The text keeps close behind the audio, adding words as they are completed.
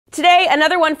Today,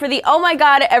 another one for the oh my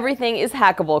god, everything is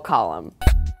hackable column.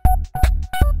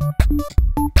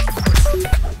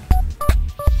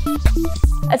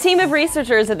 A team of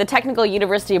researchers at the Technical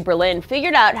University of Berlin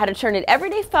figured out how to turn an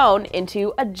everyday phone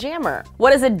into a jammer.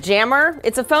 What is a jammer?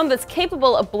 It's a phone that's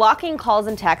capable of blocking calls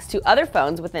and texts to other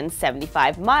phones within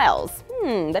 75 miles.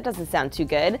 That doesn't sound too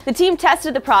good. The team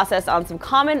tested the process on some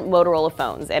common Motorola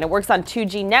phones, and it works on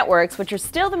 2G networks, which are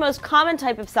still the most common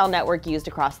type of cell network used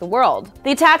across the world.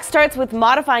 The attack starts with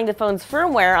modifying the phone's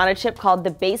firmware on a chip called the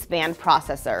baseband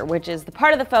processor, which is the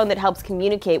part of the phone that helps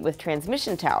communicate with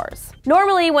transmission towers.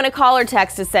 Normally, when a call or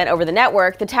text is sent over the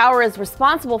network, the tower is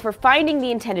responsible for finding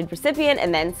the intended recipient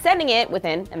and then sending it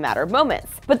within a matter of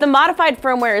moments. But the modified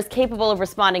firmware is capable of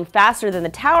responding faster than the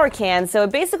tower can, so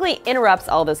it basically interrupts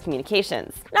all those communications.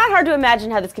 Not hard to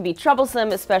imagine how this could be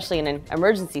troublesome, especially in an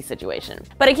emergency situation.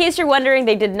 But in case you're wondering,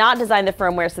 they did not design the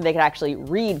firmware so they could actually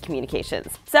read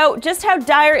communications. So just how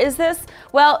dire is this?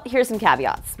 Well, here's some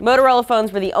caveats. Motorola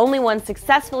phones were the only ones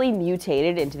successfully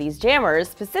mutated into these jammers.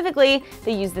 Specifically,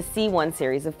 they use the C1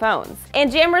 series of phones. And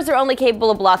jammers are only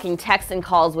capable of blocking texts and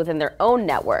calls within their own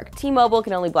network. T-Mobile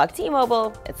can only block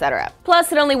T-Mobile, etc.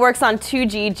 Plus, it only works on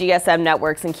 2G GSM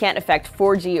networks and can't affect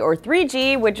 4G or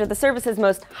 3G, which are the services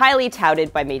most highly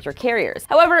touted by major carriers.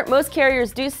 However, most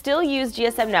carriers do still use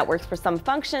GSM networks for some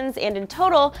functions, and in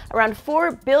total, around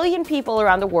 4 billion people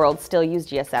around the world still use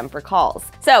GSM for calls.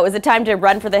 So, is it time to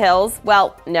run for the hills?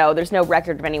 Well, no, there's no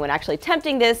record of anyone actually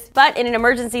attempting this, but in an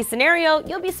emergency scenario,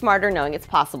 you'll be smarter knowing it's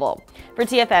possible. For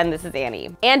TFN, this is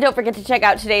Annie. And don't forget to check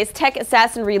out today's Tech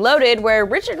Assassin Reloaded, where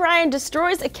Richard Ryan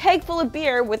destroys a keg full of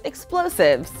beer with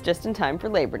explosives, just in time for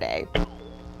Labor Day.